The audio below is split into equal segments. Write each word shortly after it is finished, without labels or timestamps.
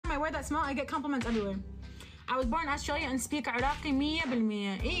I wear that smell I get compliments everywhere. I was born in Australia and speak عراقي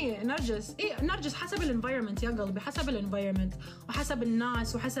 100%. إيه نرجس حسب الانفايرمنت يا قلبي، حسب الانفايرمنت وحسب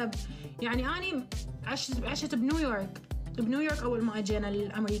الناس وحسب يعني أنا عشت بنيويورك أول ما أجينا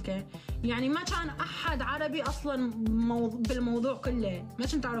لأمريكا. يعني ما كان أحد عربي أصلا بالموضوع كله، ما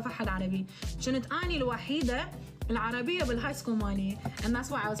كنت أعرف أحد عربي، كنت أنا الوحيدة العربية بالهاي سكول مالي. And that's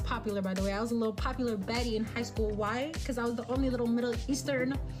why I was popular, by the way. I was a little popular baddie in high school. Why? Because I was the only little Middle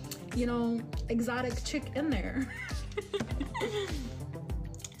Eastern, you know, exotic chick in there.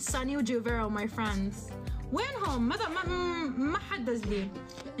 Sunny وجوفيرو my friends. وينهم؟ ما حدز لي.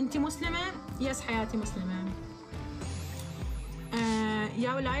 أنتي مسلمة؟ يس حياتي مسلمة.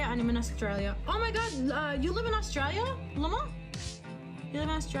 يا ولاية أنا من أستراليا. Oh my god, you live in Australia? لما؟ You live in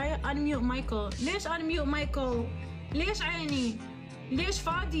Australia? Unmute Michael. ليش unmute Michael؟ ليش عيني؟ ليش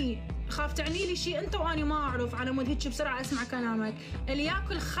فادي؟ خاف تعني لي شيء انت واني ما اعرف على مود هيك بسرعه اسمع كلامك. اللي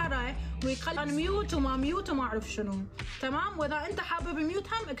ياكل خرا ويقل ميوت وما ميوت وما اعرف شنو، تمام؟ واذا انت حابب ميوت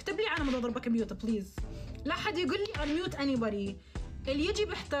هم اكتب لي انا بدي اضربك ميوت بليز. لا حد يقول لي انميوت اني بودي. اللي يجي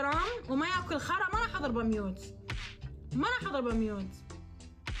باحترام وما ياكل خرا ما راح اضربه ميوت. ما راح اضربه ميوت.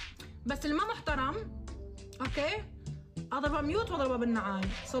 بس اللي ما محترم اوكي اضربه ميوت واضربه بالنعال.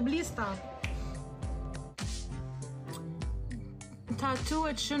 So please stop.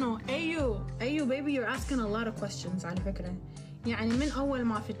 تاتوت شنو؟ أيو baby you're asking a lot of questions على فكرة. يعني من أول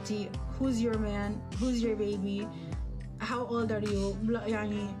ما فتي who's your man, who's your baby, how old are you,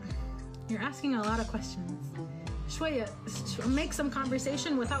 يعني you're asking a lot of questions. شوية make some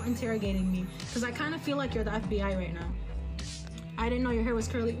conversation without interrogating me because I kind of feel like you're the FBI right now. I didn't know your hair was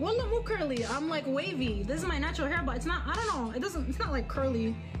curly. والله مو curly, I'm like wavy. This is my natural hair but it's not, I don't know, it's not like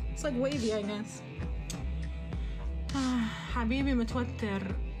curly, it's like wavy I guess. حبيبي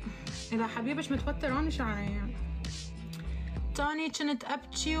متوتر. إذا حبيبش متوتر أنا شعري. تاني كنت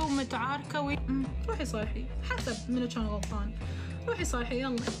أبكي ومتعاركة روحي صالحي، حسب منو كان غلطان. روحي صالحي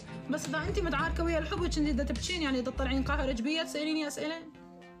يلا. بس إذا أنتي متعاركة ويا الحب وكنتي بدها تبكين يعني تطلعين قهوة رجبية تسأليني أسئلة.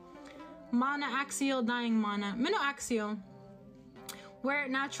 مانا أكسيال داينج مانا. منو أكسيال؟ Wear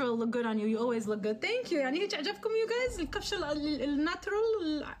it natural, look good on you. You always look good. Thank you. يعني هيك عجبكم you guys الكبشة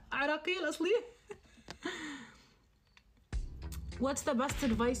الناترال العراقية الأصلية. What's the best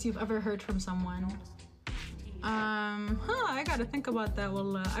advice you've ever heard from someone? I gotta think about that.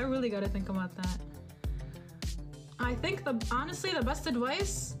 Well, I really gotta think about that. I think honestly the best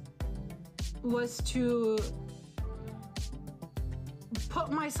advice was to put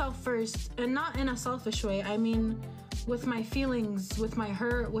myself first, and not in a selfish way. I mean, with my feelings, with my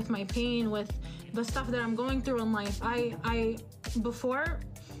hurt, with my pain, with the stuff that I'm going through in life. Before,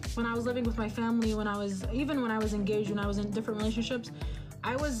 when I was living with my family, even when I was engaged, when I was in different relationships,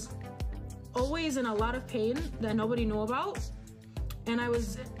 I was always in a lot of pain that nobody knew about. And I was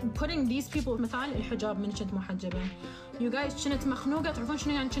putting these people, مثال الحجاب من كنت محجبة. You guys كنت مخنوقة، تعرفون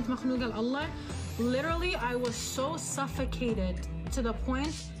شنو يعني كنت مخنوقة لله؟ Literally, I was so suffocated to the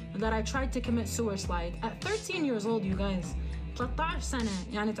point that I tried to commit suicide at 13 years old, you guys. 13 سنة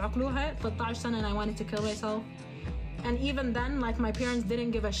يعني تعقلوها 13 سنة and I wanted to kill myself. And even then, like my parents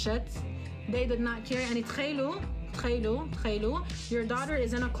didn't give a shit. They did not care. And تخيلوا, your daughter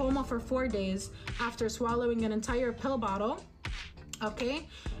is in a coma for 4 days after swallowing an entire pill bottle. Okay?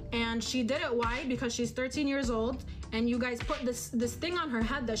 And she did it, why? Because she's 13 years old and you guys put this thing on her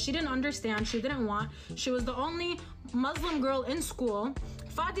head that she didn't understand, she didn't want. She was the only Muslim girl in school.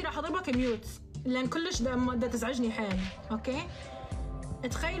 فادي راح اضربك ميوت لان كلش دا تزعجني حيل. Okay?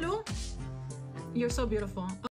 تخيلوا, you're so beautiful.